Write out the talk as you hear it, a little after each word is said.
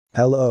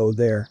Hello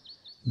there.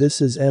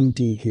 This is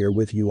MD here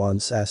with you on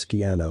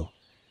SaskiYano.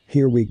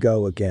 Here we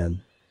go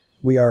again.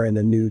 We are in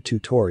a new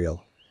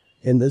tutorial.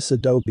 In this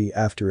Adobe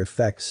After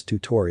Effects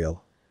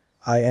tutorial,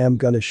 I am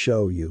gonna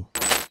show you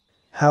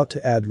how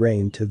to add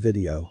rain to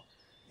video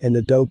in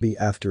Adobe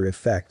After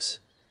Effects.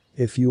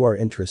 If you are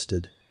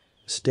interested,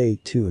 stay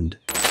tuned.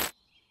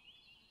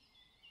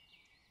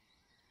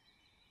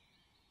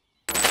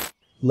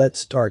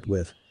 Let's start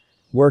with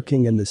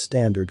working in the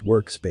standard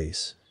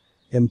workspace.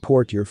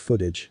 Import your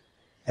footage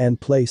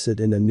and place it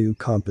in a new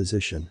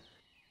composition.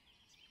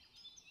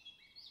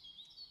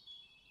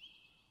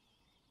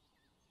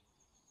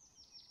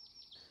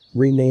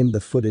 Rename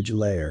the footage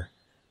layer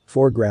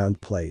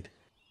foreground plate.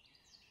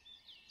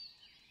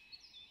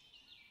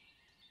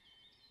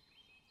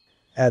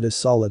 Add a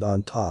solid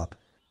on top.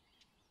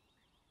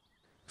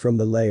 From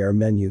the layer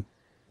menu,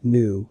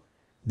 new,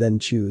 then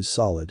choose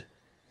solid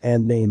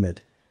and name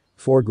it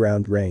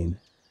foreground rain.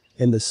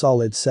 In the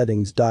solid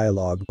settings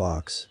dialog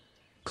box,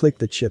 click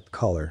the chip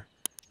color,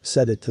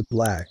 set it to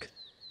black,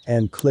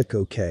 and click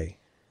OK.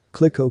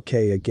 Click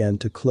OK again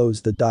to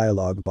close the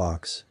dialog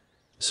box.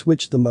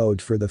 Switch the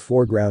mode for the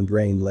foreground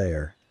rain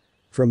layer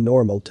from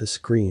normal to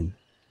screen.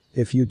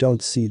 If you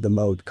don't see the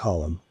mode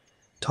column,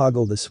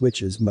 toggle the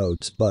switches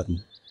modes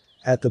button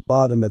at the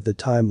bottom of the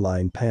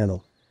timeline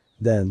panel.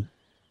 Then,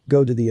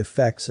 go to the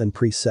effects and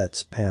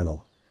presets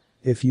panel.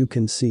 If you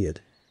can see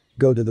it,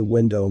 go to the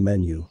window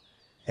menu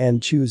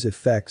and choose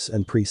effects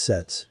and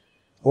presets.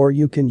 Or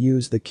you can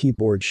use the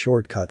keyboard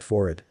shortcut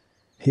for it.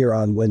 Here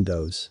on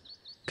Windows,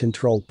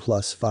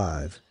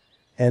 Ctrl+5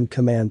 and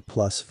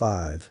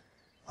Command+5.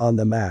 On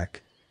the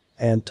Mac,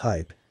 and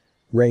type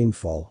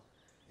rainfall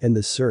in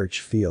the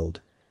search field.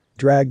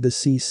 Drag the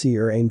CC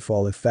or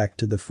rainfall effect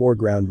to the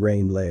foreground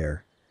rain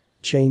layer.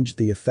 Change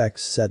the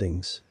effects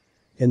settings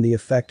in the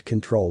effect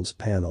controls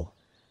panel,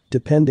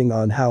 depending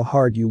on how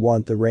hard you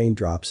want the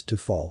raindrops to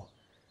fall,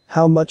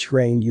 how much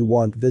rain you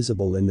want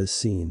visible in the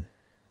scene,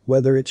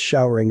 whether it's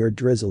showering or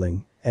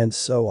drizzling, and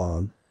so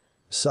on.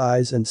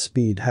 Size and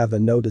speed have a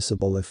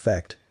noticeable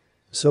effect,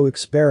 so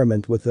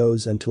experiment with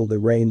those until the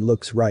rain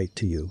looks right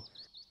to you.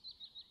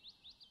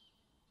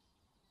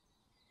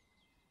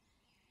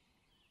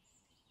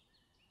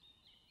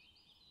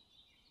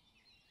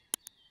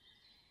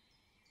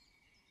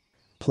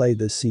 Play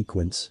the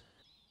sequence.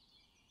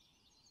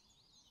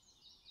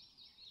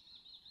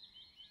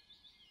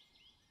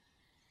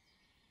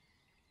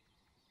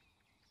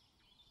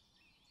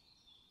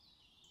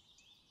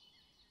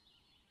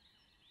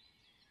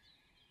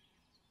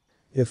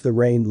 If the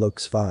rain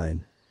looks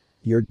fine,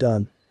 you're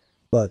done.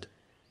 But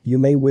you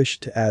may wish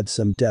to add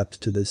some depth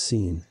to the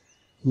scene.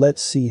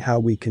 Let's see how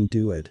we can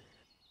do it.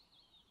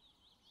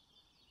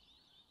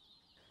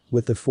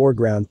 With the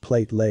foreground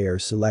plate layer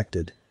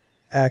selected,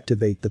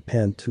 activate the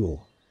pen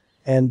tool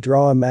and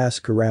draw a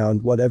mask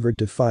around whatever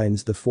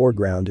defines the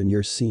foreground in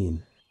your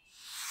scene.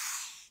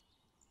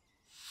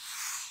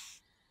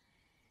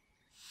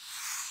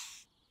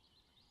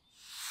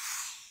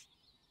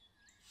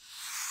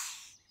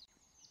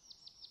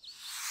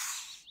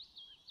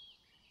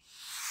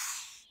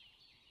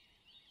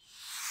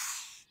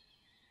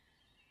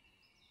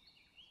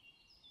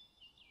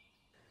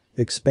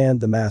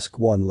 Expand the mask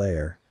one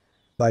layer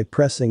by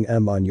pressing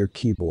M on your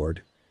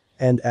keyboard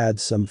and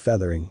add some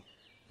feathering.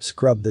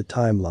 Scrub the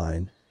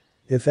timeline.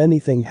 If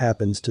anything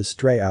happens to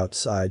stray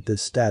outside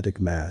this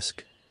static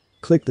mask,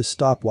 click the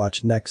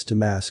stopwatch next to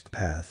mask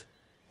path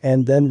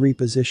and then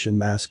reposition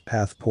mask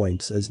path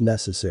points as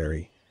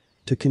necessary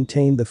to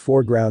contain the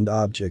foreground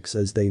objects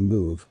as they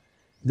move.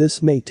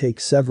 This may take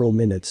several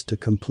minutes to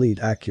complete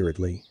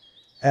accurately.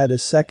 Add a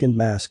second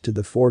mask to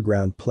the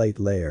foreground plate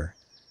layer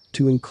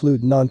to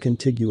include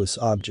non-contiguous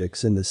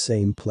objects in the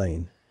same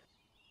plane.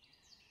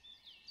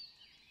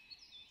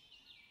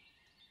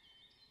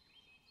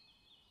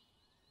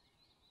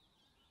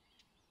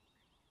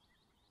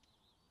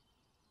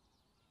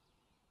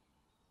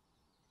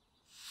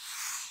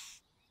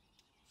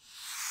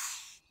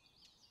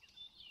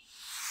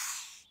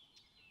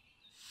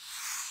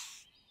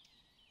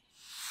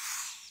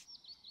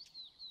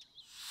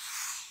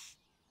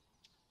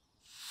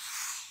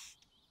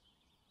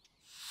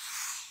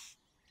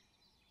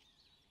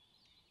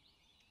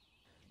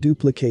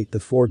 Duplicate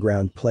the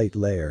foreground plate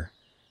layer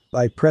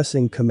by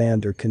pressing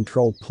Command or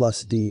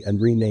Ctrl+D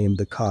and rename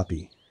the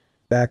copy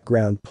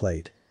background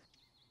plate.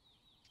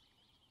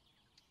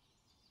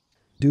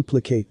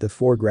 Duplicate the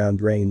foreground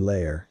rain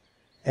layer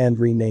and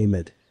rename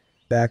it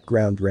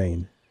background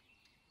rain.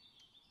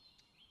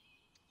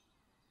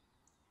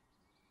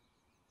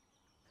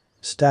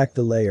 Stack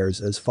the layers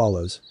as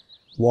follows: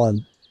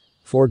 1.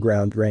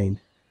 Foreground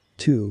rain.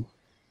 2.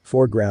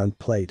 Foreground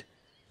plate.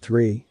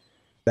 3.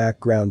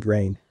 Background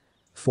rain.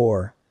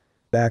 4.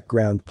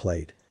 Background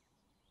plate.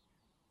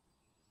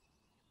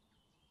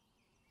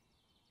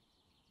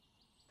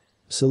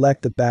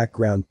 Select the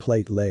background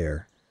plate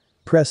layer.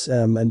 Press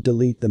M and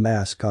delete the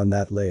mask on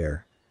that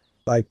layer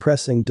by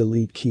pressing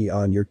Delete key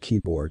on your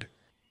keyboard.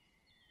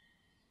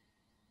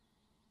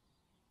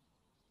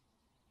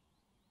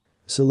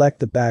 Select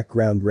the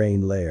background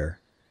rain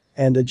layer.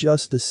 And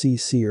adjust the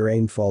CC or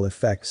rainfall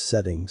effects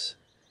settings.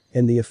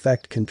 In the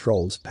Effect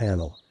Controls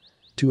panel.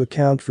 To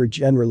account for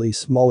generally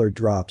smaller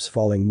drops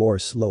falling more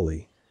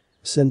slowly.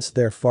 Since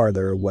they're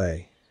farther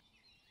away.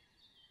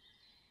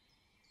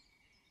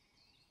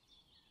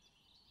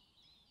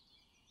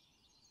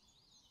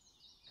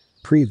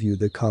 Preview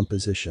the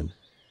composition.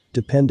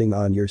 Depending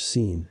on your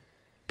scene.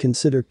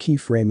 Consider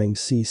keyframing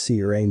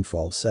CC or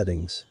rainfall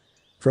settings.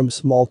 From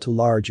small to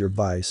large or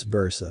vice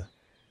versa.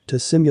 To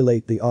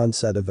simulate the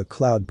onset of a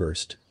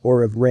cloudburst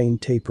or of rain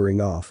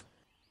tapering off.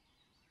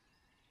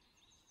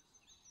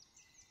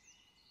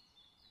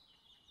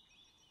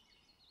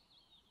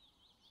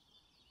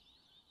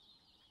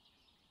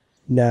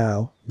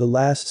 Now, the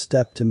last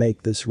step to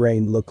make this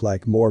rain look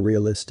like more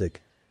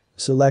realistic.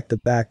 Select the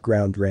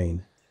background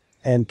rain.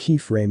 And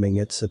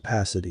keyframing its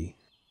opacity.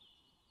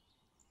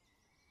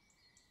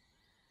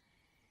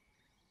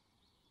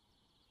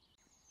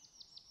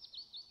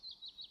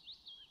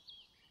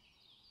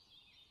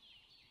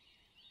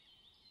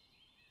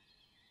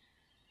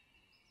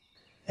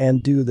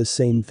 And do the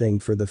same thing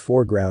for the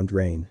foreground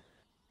rain.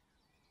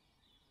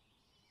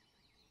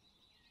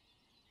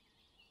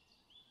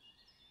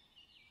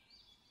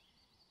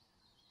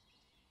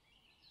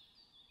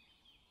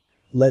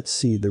 Let's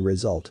see the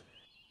result.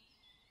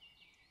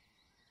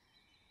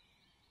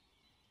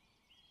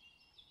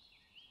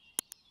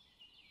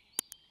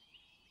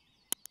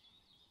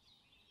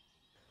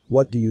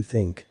 What do you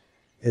think?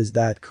 Is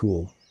that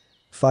cool?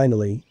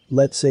 Finally,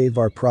 let's save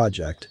our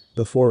project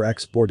before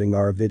exporting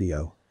our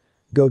video.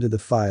 Go to the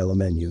File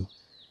menu.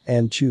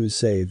 And choose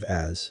Save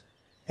As.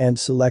 And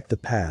select the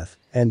path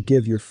and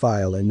give your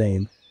file a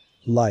name.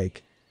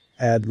 Like.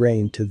 Add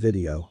rain to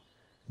video.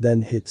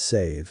 Then hit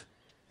Save.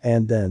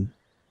 And then.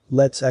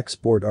 Let's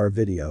export our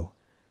video.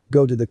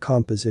 Go to the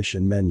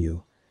Composition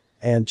menu.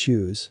 And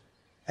choose.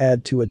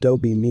 Add to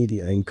Adobe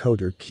Media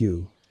Encoder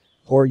Q.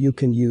 Or you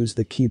can use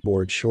the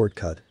keyboard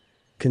shortcut.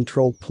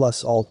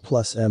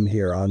 Ctrl+Alt+M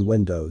here on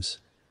Windows.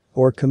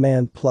 Or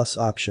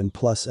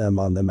Command+Option+M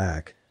on the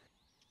Mac.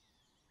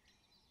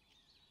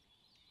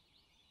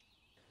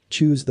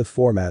 Choose the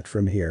format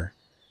from here.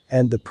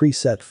 And the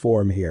preset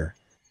form here.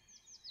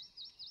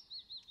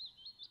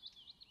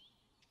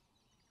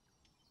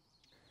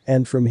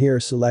 And from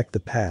here select the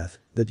path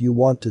that you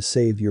want to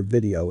save your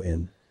video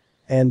in.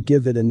 And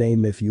give it a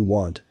name if you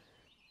want.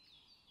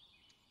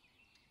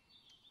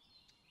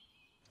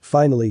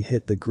 Finally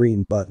hit the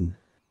green button.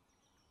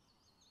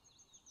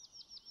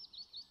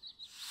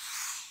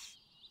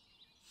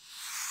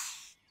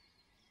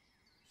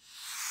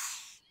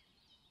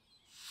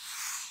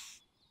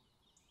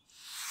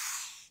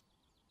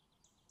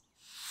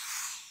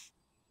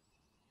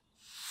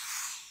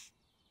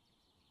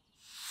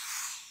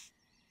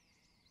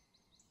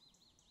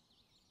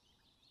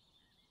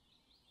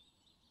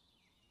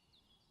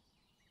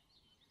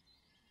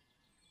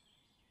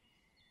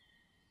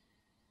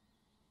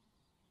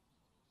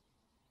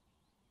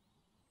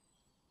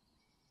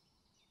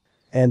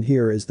 And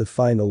here is the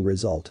final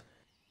result.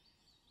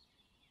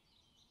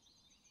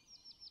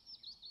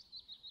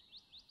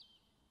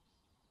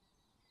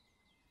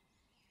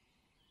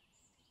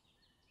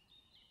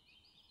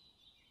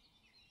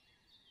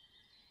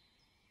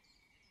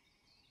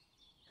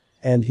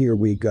 And here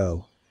we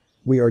go.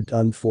 We are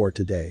done for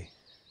today.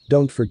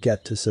 Don't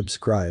forget to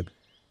subscribe,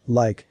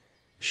 like,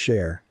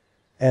 share,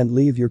 and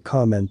leave your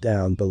comment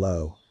down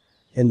below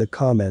in the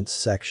comments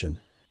section.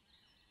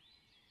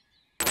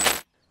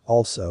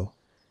 Also,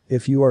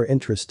 if you are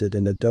interested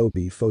in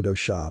Adobe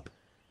Photoshop,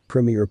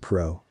 Premiere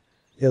Pro,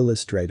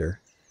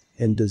 Illustrator,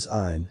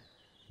 InDesign,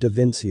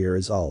 DaVinci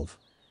Resolve,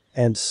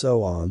 and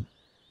so on,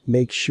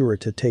 make sure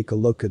to take a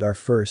look at our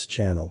first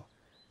channel.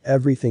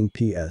 Everything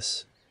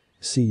PS.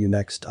 See you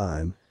next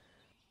time.